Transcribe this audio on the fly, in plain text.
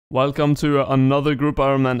Welcome to another Group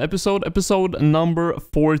Ironman episode number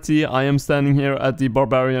 40. I am standing here at the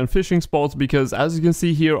Barbarian fishing spot because, as you can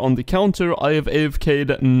see here on the counter, I have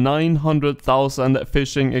AFK'd 900,000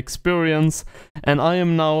 fishing experience and I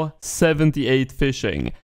am now 78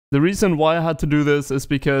 fishing. The reason why I had to do this is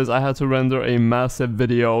because I had to render a massive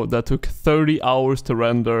video that took 30 hours to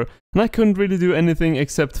render and I couldn't really do anything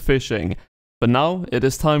except fishing. But now it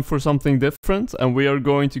is time for something different and we are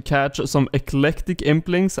going to catch some eclectic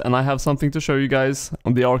implings, and I have something to show you guys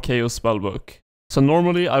on the Archaeo spellbook. So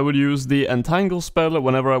normally I would use the entangle spell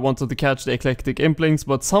whenever I wanted to catch the eclectic implings,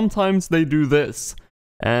 but sometimes they do this.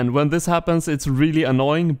 And when this happens it's really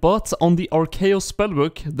annoying, but on the Archaeo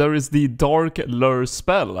spellbook there is the dark lure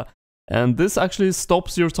spell. And this actually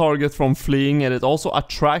stops your target from fleeing and it also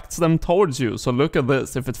attracts them towards you. So look at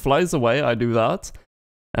this, if it flies away I do that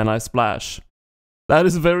and I splash. That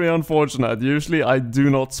is very unfortunate. Usually I do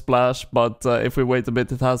not splash, but if we wait a bit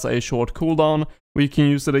it has a short cooldown. We can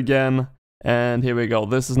use it again, and here we go.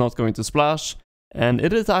 This is not going to splash, and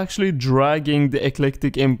it is actually dragging the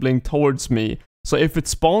eclectic impling towards me. So if it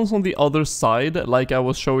spawns on the other side, like I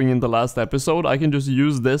was showing in the last episode, I can just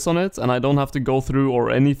use this on it, and I don't have to go through or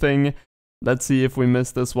anything. Let's see if we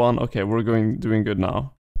miss this one. Okay, we're doing good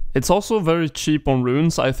now. It's also very cheap on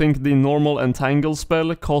runes. I think the normal entangle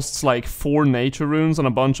spell costs like 4 nature runes and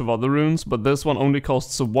a bunch of other runes, but this one only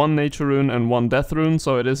costs 1 nature rune and 1 death rune,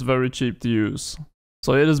 so it is very cheap to use.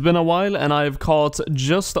 So it has been a while and I've caught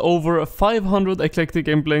just over 500 eclectic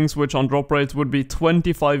implings, which on drop rate would be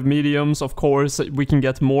 25 mediums. Of course, we can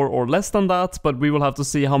get more or less than that, but we will have to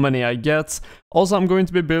see how many I get. Also, I'm going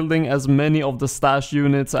to be building as many of the stash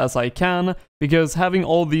units as I can, because having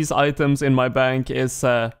all these items in my bank is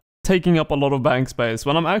taking up a lot of bank space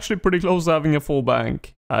when I'm actually pretty close to having a full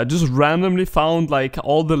bank. I just randomly found like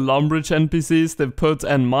all the Lumbridge NPCs they've put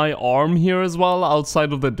and my arm here as well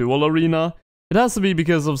outside of the duel arena. It has to be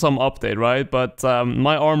because of some update, right? But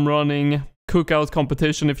my arm running, cookout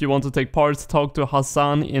competition if you want to take part, talk to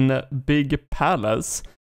Hassan in a big palace.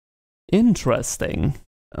 Interesting.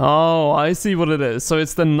 Oh, I see what it is. So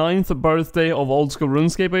it's the 9th birthday of old school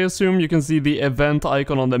RuneScape, I assume. You can see the event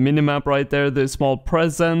icon on the minimap right there, the small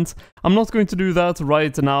present. I'm not going to do that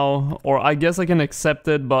right now, or I guess I can accept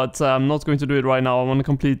it, but I'm not going to do it right now. I want to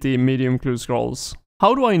complete the medium clue scrolls.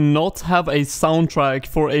 How do I not have a soundtrack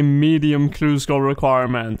for a medium clue scroll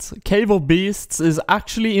requirement? Cave of Beasts is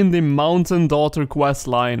actually in the Mountain Daughter quest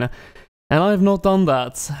line. And I have not done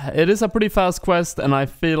that. It is a pretty fast quest and I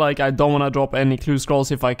feel like I don't want to drop any clue scrolls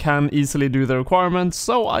if I can easily do the requirements,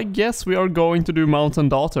 so I guess we are going to do Mountain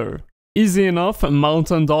Daughter. Easy enough,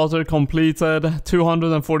 Mountain Daughter completed,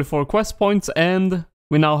 244 quest points, and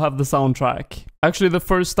we now have the soundtrack. Actually, the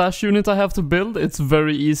first stash unit I have to build, it's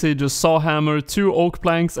very easy, just saw hammer, 2 oak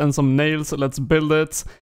planks and some nails, let's build it.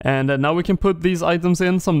 And now we can put these items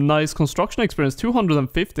in, some nice construction experience,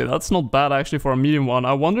 250, that's not bad actually for a medium one.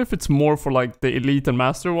 I wonder if it's more for like the elite and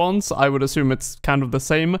master ones. I would assume it's kind of the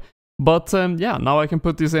same. But yeah, now I can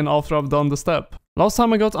put these in after I've done the step. Last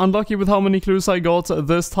time I got unlucky with how many clues I got.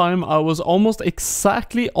 This time I was almost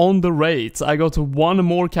exactly on the rate. I got 1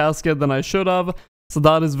 more casket than I should have, so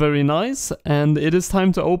that is very nice. And it is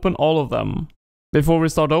time to open all of them. Before we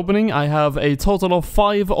start opening, I have a total of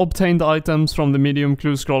 5 obtained items from the medium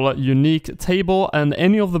clue scroll unique table, and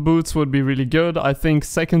any of the boots would be really good. I think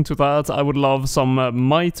second to that, I would love some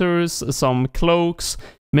miters, some cloaks,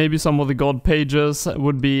 maybe some of the god pages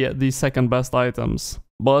would be the second best items.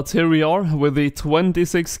 But here we are with the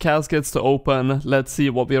 26 caskets to open. Let's see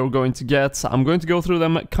what we are going to get. I'm going to go through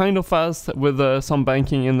them kind of fast with some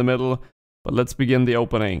banking in the middle. But let's begin the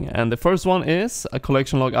opening. And the first one is a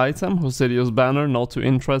collection log item, Hosidius banner, not too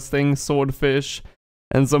interesting, swordfish,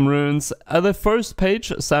 and some runes. At the first page,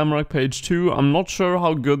 Samrak page 2, I'm not sure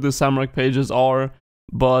how good the Samrak pages are,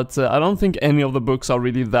 but I don't think any of the books are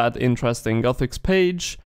really that interesting. Gothic's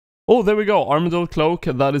page. Oh, there we go, Armadillo cloak,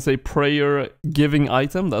 that is a prayer giving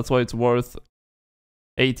item, that's why it's worth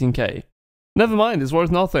 18k. Never mind, it's worth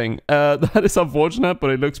nothing. That is unfortunate, but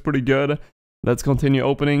it looks pretty good. Let's continue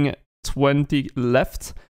opening. 20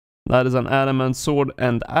 left. That is an adamant sword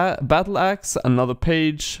and battle axe, another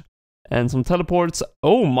page, and some teleports.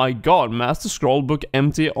 Oh my god, Master Scroll book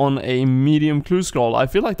empty on a medium clue scroll. I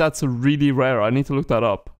feel like that's really rare. I need to look that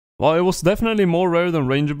up. Well, it was definitely more rare than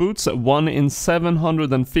Ranger Boots, 1 in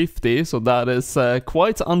 750, so that is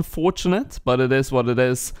quite unfortunate, but it is what it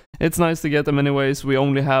is. It's nice to get them anyways. We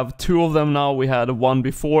only have 2 of them now. We had 1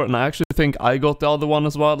 before, and I actually think I got the other one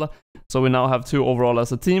as well. So we now have 2 overall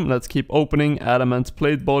as a team. Let's keep opening. Adamant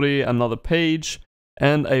plate body, another page,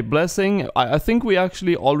 and a blessing. I think we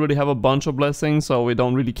actually already have a bunch of blessings, so we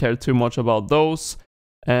don't really care too much about those.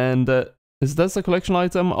 And is this a collection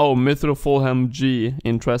item? Oh, Mithril Fulham G,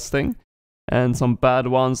 interesting. And some bad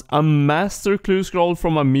ones. A master clue scroll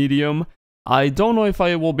from a medium. I don't know if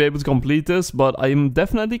I will be able to complete this, but I'm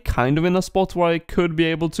definitely kind of in a spot where I could be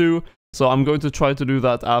able to. So I'm going to try to do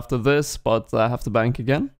that after this, but I have to bank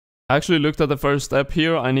again. I actually looked at the first step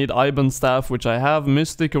here. I need Iban Staff, which I have.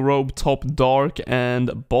 Mystic Robe, Top Dark,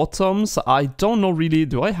 and Bottoms. I don't know really,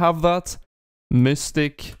 do I have that?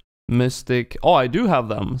 Mystic. Oh, I do have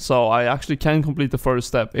them. So I actually can complete the first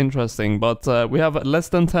step. Interesting, but we have less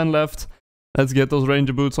than 10 left. Let's get those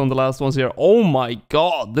ranger boots on the last ones here. Oh my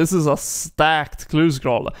god, this is a stacked clue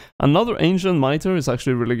scroll. Another ancient mitre is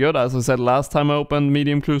actually really good. As I said last time I opened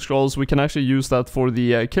medium clue scrolls, we can actually use that for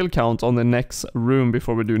the kill count on the next room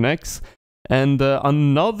before we do next. And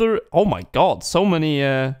another, oh my god, so many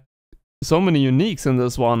uniques in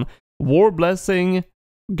this one. War Blessing,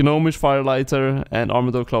 Gnomish Firelighter, and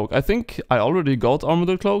Armadur Cloak. I think I already got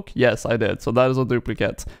Armadur Cloak. Yes, I did. So that is a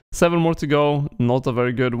duplicate. 7 more to go. Not a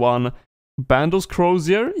very good one. Bandos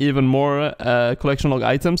Crozier, even more collection log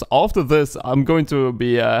items. After this, I'm going to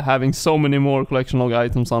be having so many more collection log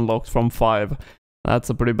items unlocked from 5. That's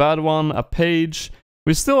a pretty bad one. A page.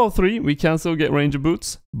 We still have 3. We can still get ranger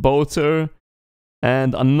boots. Boater.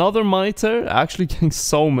 And another mitre. Actually getting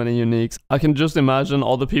so many uniques. I can just imagine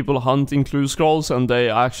all the people hunting clue scrolls and they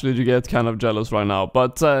actually get kind of jealous right now.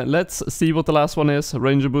 But let's see what the last one is.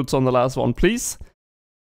 Ranger boots on the last one, please.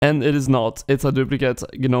 And it is not. It's a duplicate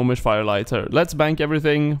Gnomish Firelighter. Let's bank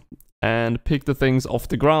everything and pick the things off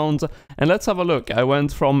the ground. And let's have a look. I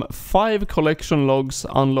went from 5 collection logs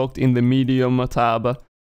unlocked in the medium tab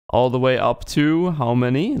all the way up to how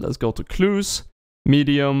many? Let's go to clues.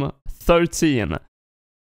 Medium 13.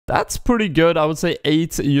 That's pretty good. I would say 8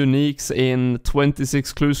 uniques in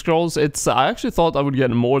 26 clue scrolls. I actually thought I would get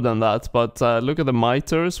more than that, but look at the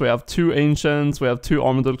mitres. We have 2 ancients, we have 2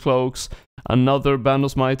 Armadur Cloaks, another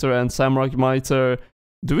Bandos Mitre and Samurai Mitre.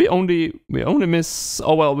 Do we only miss,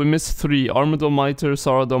 oh well, we missed 3, Armadur Mitre,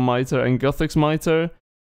 Saradon Mitre, and Guthix Mitre.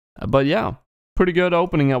 But yeah, pretty good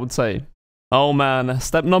opening, I would say. Oh man,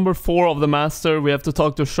 step number 4 of the master, we have to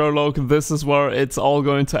talk to Sherlock. This is where it's all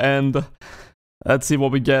going to end. Let's see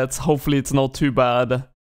what we get. Hopefully it's not too bad.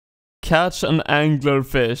 Catch an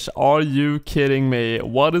anglerfish. Are you kidding me?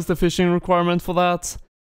 What is the fishing requirement for that?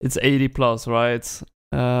 It's 80 plus, right?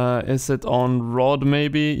 Is it on rod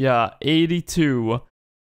maybe? Yeah, 82.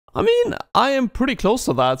 I mean, I am pretty close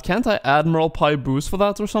to that. Can't I Admiral Pie boost for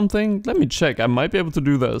that or something? Let me check. I might be able to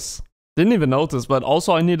do this. Didn't even notice, but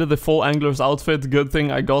also I needed the full angler's outfit. Good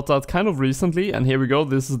thing I got that kind of recently. And here we go.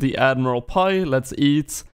 This is the Admiral Pie. Let's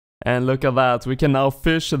eat. And look at that, we can now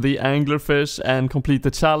fish the anglerfish and complete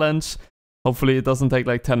the challenge. Hopefully it doesn't take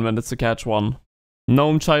like 10 minutes to catch one.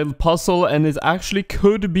 Gnome Child Puzzle, and it actually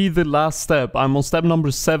could be the last step. I'm on step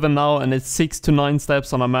number 7 now, and it's 6 to 9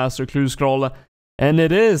 steps on a master clue scroll. And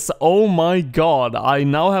it is, oh my god, I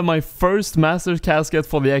now have my first master casket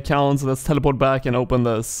for the account. Let's teleport back and open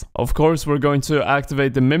this. Of course, we're going to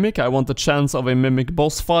activate the Mimic. I want the chance of a Mimic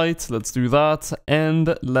boss fight. Let's do that.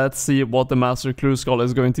 And let's see what the master clue scroll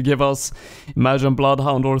is going to give us. Imagine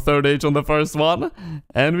Bloodhound or Third Age on the first one.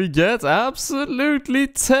 And we get absolutely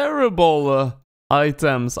terrible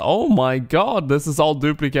items. Oh my god, this is all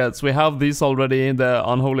duplicates. We have these already, the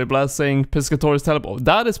Unholy Blessing, Piscator's Teleport.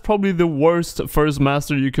 That is probably the worst first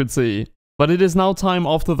master you could see. But it is now time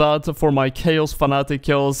after that for my Chaos Fanatic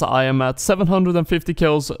kills. I am at 750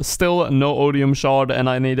 kills, still no Odium Shard, and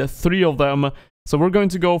I need 3 of them. So we're going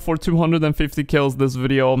to go for 250 kills this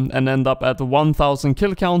video and end up at 1000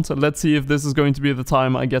 kill count. Let's see if this is going to be the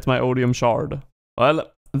time I get my Odium Shard.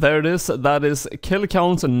 Well, there it is. That is kill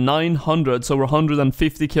count 900, so we're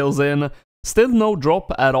 150 kills in. Still no drop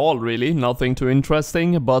at all, really. Nothing too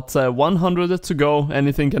interesting, but 100 to go.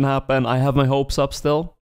 Anything can happen. I have my hopes up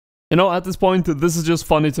still. You know, at this point, this is just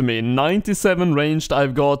funny to me. 97 ranged,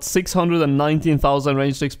 I've got 619,000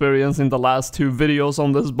 ranged experience in the last 2 videos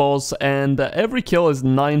on this boss, and every kill is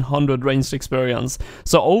 900 ranged experience.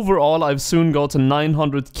 So overall, I've soon got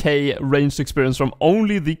 900k ranged experience from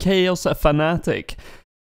only the Chaos Fanatic.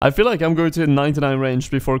 I feel like I'm going to hit 99 range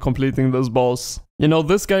before completing this boss. You know,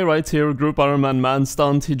 this guy right here, Group Ironman Man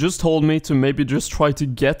Stunt, he just told me to maybe just try to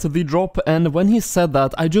get the drop, and when he said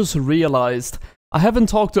that, I just realized I haven't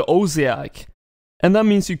talked to D0ug. And that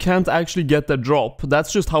means you can't actually get the drop.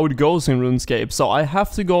 That's just how it goes in RuneScape. So I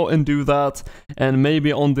have to go and do that, and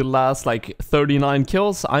maybe on the last like 39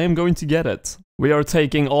 kills, I am going to get it. We are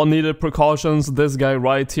taking all needed precautions. This guy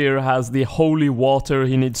right here has the holy water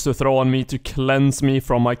he needs to throw on me to cleanse me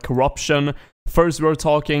from my corruption. First we're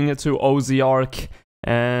talking to D0ug,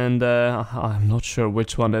 and I'm not sure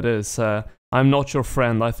which one it is. I'm not your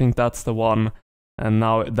friend, I think that's the one. And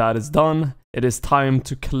now that is done, it is time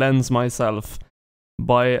to cleanse myself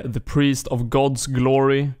by the priest of God's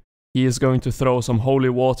glory. He is going to throw some holy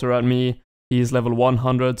water at me. He is level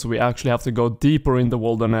 100, so we actually have to go deeper in the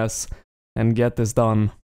wilderness and get this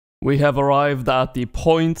done. We have arrived at the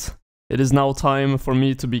point. It is now time for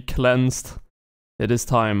me to be cleansed. It is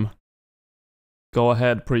time. Go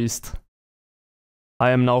ahead, priest.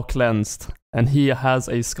 I am now cleansed, and he has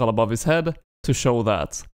a skull above his head to show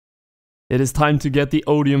that. It is time to get the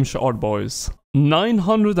odium shard, boys.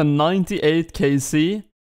 998 KC.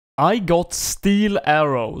 I got steel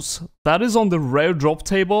arrows. That is on the rare drop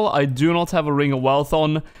table. I do not have a ring of wealth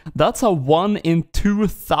on. That's a 1 in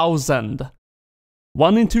 2000.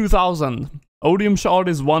 1 in 2000. Odium shard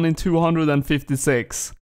is 1 in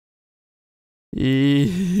 256.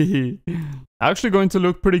 Actually going to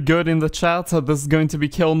look pretty good in the chat. This is going to be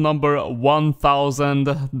kill number 1000,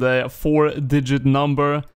 the 4-digit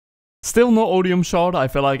number. Still no odium shard. I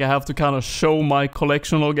feel like I have to kind of show my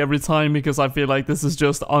collection log every time because I feel like this is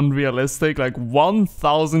just unrealistic. Like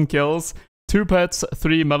 1000 kills, 2 pets,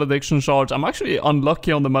 3 malediction shards. I'm actually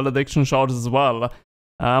unlucky on the malediction shards as well.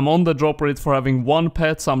 I'm on the drop rate for having 1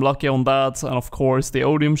 pet, so I'm lucky on that. And of course the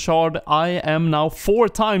odium shard. I am now 4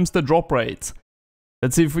 times the drop rate.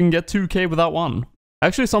 Let's see if we can get 2k with that one.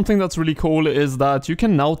 Actually, something that's really cool is that you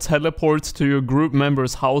can now teleport to your group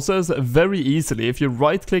members' houses very easily. If you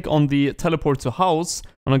right-click on the teleport to house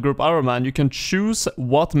on a group Ironman, you can choose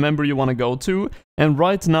what member you want to go to. And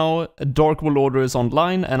right now, Dark World Order is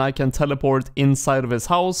online and I can teleport inside of his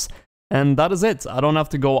house. And that is it. I don't have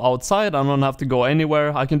to go outside, I don't have to go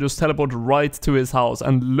anywhere. I can just teleport right to his house.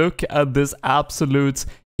 And look at this absolute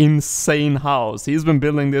insane house. He's been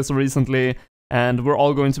building this recently. And we're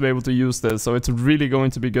all going to be able to use this, so it's really going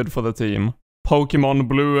to be good for the team. Pokemon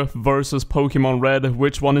Blue versus Pokemon Red.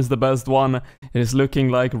 Which one is the best one? It is looking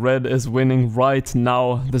like Red is winning right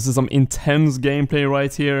now. This is some intense gameplay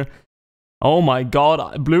right here. Oh my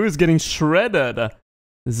god, Blue is getting shredded.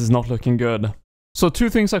 This is not looking good. So 2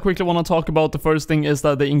 things I quickly want to talk about. The first thing is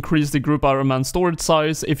that they increased the group Ironman storage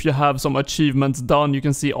size. If you have some achievements done, you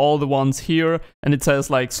can see all the ones here. And it says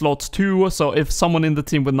like slots 2. So if someone in the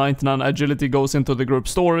team with 99 agility goes into the group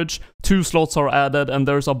storage, 2 slots are added. And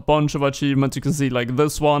there's a bunch of achievements. You can see like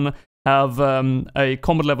this one. Have a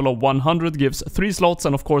combat level of 100 gives 3 slots,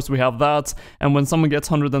 and of course we have that. And when someone gets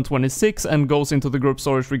 126 and goes into the group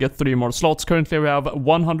storage, we get 3 more slots. Currently we have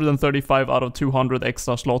 135 out of 200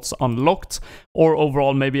 extra slots unlocked, or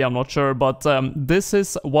overall maybe, I'm not sure, but this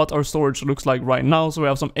is what our storage looks like right now. So we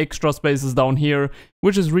have some extra spaces down here,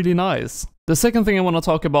 which is really nice. The second thing I want to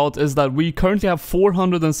talk about is that we currently have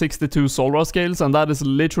 462 Solra scales, and that is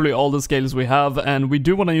literally all the scales we have, and we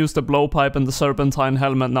do want to use the blowpipe and the serpentine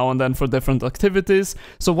helmet now and then for different activities.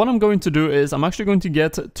 So what I'm going to do is I'm actually going to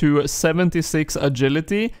get to 76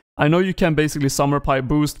 agility. I know you can basically summer pie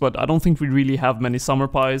boost, but I don't think we really have many summer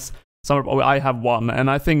pies. I have 1, and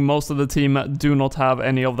I think most of the team do not have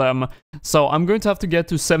any of them. So I'm going to have to get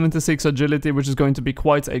to 76 agility, which is going to be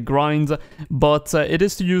quite a grind. But it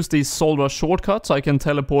is to use the Solra shortcut, so I can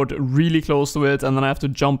teleport really close to it, and then I have to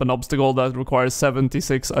jump an obstacle that requires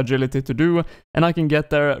 76 agility to do. And I can get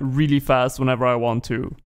there really fast whenever I want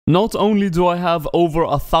to. Not only do I have over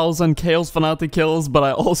 1000 Chaos Fanatic kills, but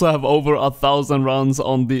I also have over 1000 runs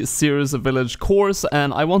on the Cirrus Village course,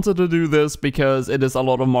 and I wanted to do this because it is a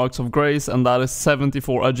lot of marks of grace, and that is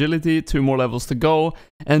 74 agility, 2 more levels to go,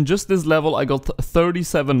 and just this level I got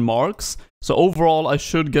 37 marks, so overall I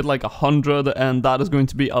should get like 100, and that is going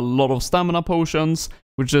to be a lot of stamina potions,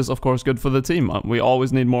 which is of course good for the team. We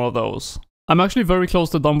always need more of those. I'm actually very close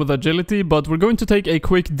to done with agility, but we're going to take a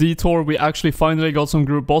quick detour. We actually finally got some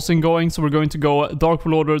group bossing going, so we're going to go Dark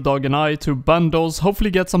World Order, D0ug and I to Bandos, hopefully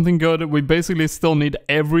get something good. We basically still need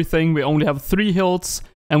everything. We only have 3 hilts,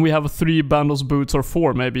 and we have 3 Bandos boots, or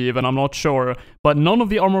 4 maybe even, I'm not sure. But none of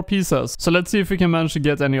the armor pieces, so let's see if we can manage to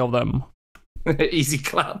get any of them. Easy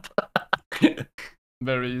clap.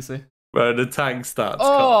 Very easy. Bro, the tank stats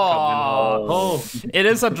oh, it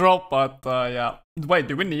is a drop, but yeah. Wait,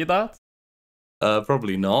 do we need that?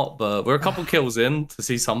 Probably not, but we're a couple kills in to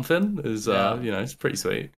see something. Is you know, it's pretty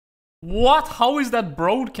sweet. What? How is that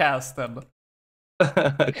broadcasted?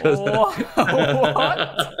 What?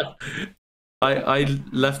 I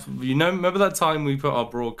left. You know, remember that time we put our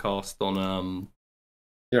broadcast on?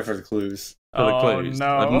 Yeah, for the clues. For the clues.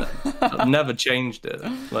 No. I've never changed it.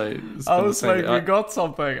 Like I was like, we got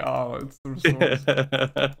something. Oh, it's the source.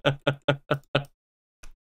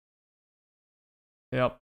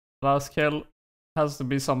 Yep. Last kill. Has to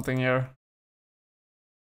be something here.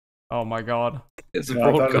 Oh my god. It's a Yeah,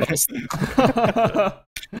 I thought broadcast.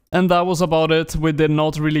 And that was about it. We did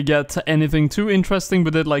not really get anything too interesting.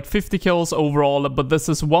 We did like 50 kills overall, but this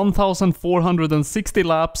is 1,460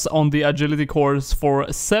 laps on the agility course for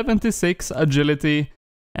 76 agility.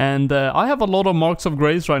 And I have a lot of marks of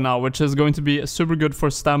grace right now, which is going to be super good for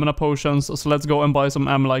stamina potions. So let's go and buy some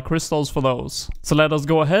amylite crystals for those. So let us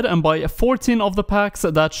go ahead and buy 14 of the packs.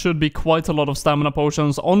 That should be quite a lot of stamina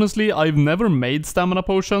potions. Honestly, I've never made stamina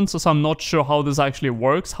potions, so I'm not sure how this actually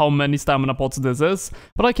works, how many stamina pots this is.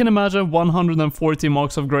 But I can imagine 140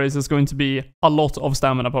 marks of grace is going to be a lot of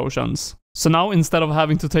stamina potions. So now, instead of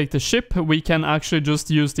having to take the ship, we can actually just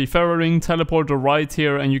use the ferry ring teleporter right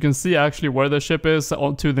here, and you can see actually where the ship is,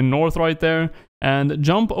 to the north right there, and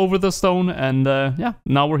jump over the stone, and yeah,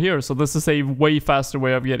 now we're here. So this is a way faster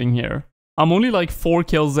way of getting here. I'm only like 4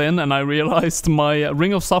 kills in, and I realized my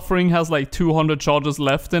Ring of Suffering has like 200 charges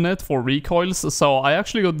left in it for recoils, so I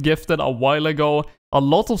actually got gifted a while ago a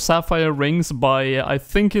lot of sapphire rings by, I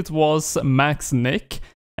think it was Max Nick.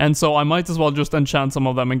 And so I might as well just enchant some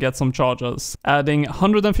of them and get some charges. Adding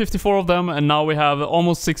 154 of them, and now we have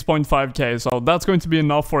almost 6.5k, so that's going to be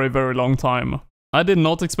enough for a very long time. I did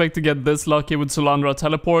not expect to get this lucky with Solandra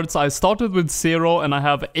teleports. I started with 0 and I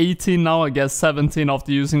have 18 now, I guess 17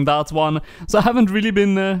 after using that one. So I haven't really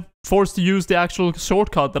been forced to use the actual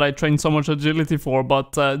shortcut that I trained so much agility for,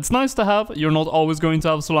 but it's nice to have. You're not always going to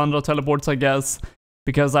have Solandra teleports, I guess,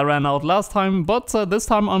 because I ran out last time, but this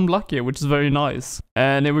time I'm lucky, which is very nice.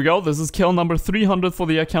 And here we go, this is kill number 300 for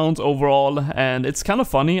the account overall, and it's kind of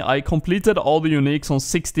funny, I completed all the uniques on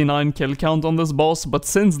 69 kill count on this boss, but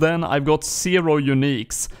since then I've got 0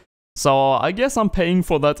 uniques. So I guess I'm paying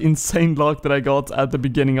for that insane luck that I got at the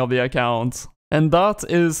beginning of the account. And that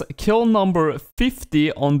is kill number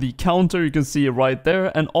 50 on the counter, you can see right there,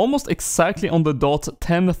 and almost exactly on the dot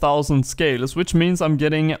 10,000 scales, which means I'm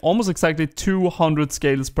getting almost exactly 200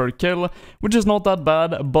 scales per kill, which is not that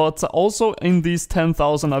bad, but also in these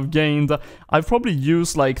 10,000 I've gained, I've probably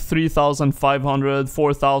used like 3,500,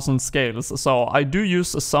 4,000 scales, so I do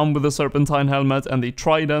use some with the Serpentine Helmet and the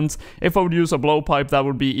Trident. If I would use a Blowpipe, that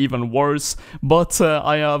would be even worse, but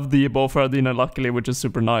I have the Bofardina luckily, which is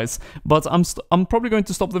super nice. But I'm probably going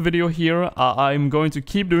to stop the video here. I'm going to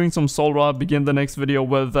keep doing some Solra, begin the next video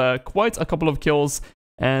with quite a couple of kills,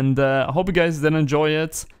 and I hope you guys did enjoy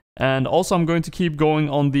it. And also I'm going to keep going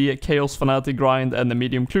on the Chaos Fanatic grind and the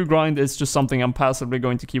Medium Clue grind. It's just something I'm passively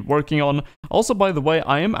going to keep working on. Also, by the way,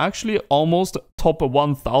 I am actually almost top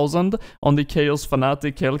 1000 on the Chaos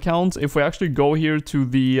Fanatic kill count. If we actually go here to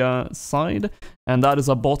the side, and that is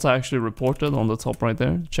a bot I actually reported on the top right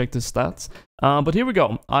there. Check the stats. But here we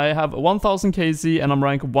go. I have 1000 KZ and I'm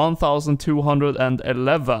ranked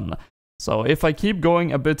 1211. So if I keep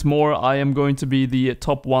going a bit more, I am going to be the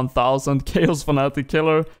top 1000 Chaos Fanatic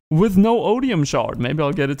killer with no Odium Shard. Maybe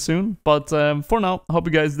I'll get it soon. But for now, I hope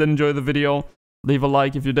you guys did enjoy the video. Leave a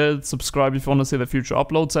like if you did, subscribe if you want to see the future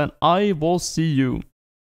uploads, and I will see you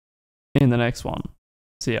in the next one.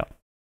 See ya.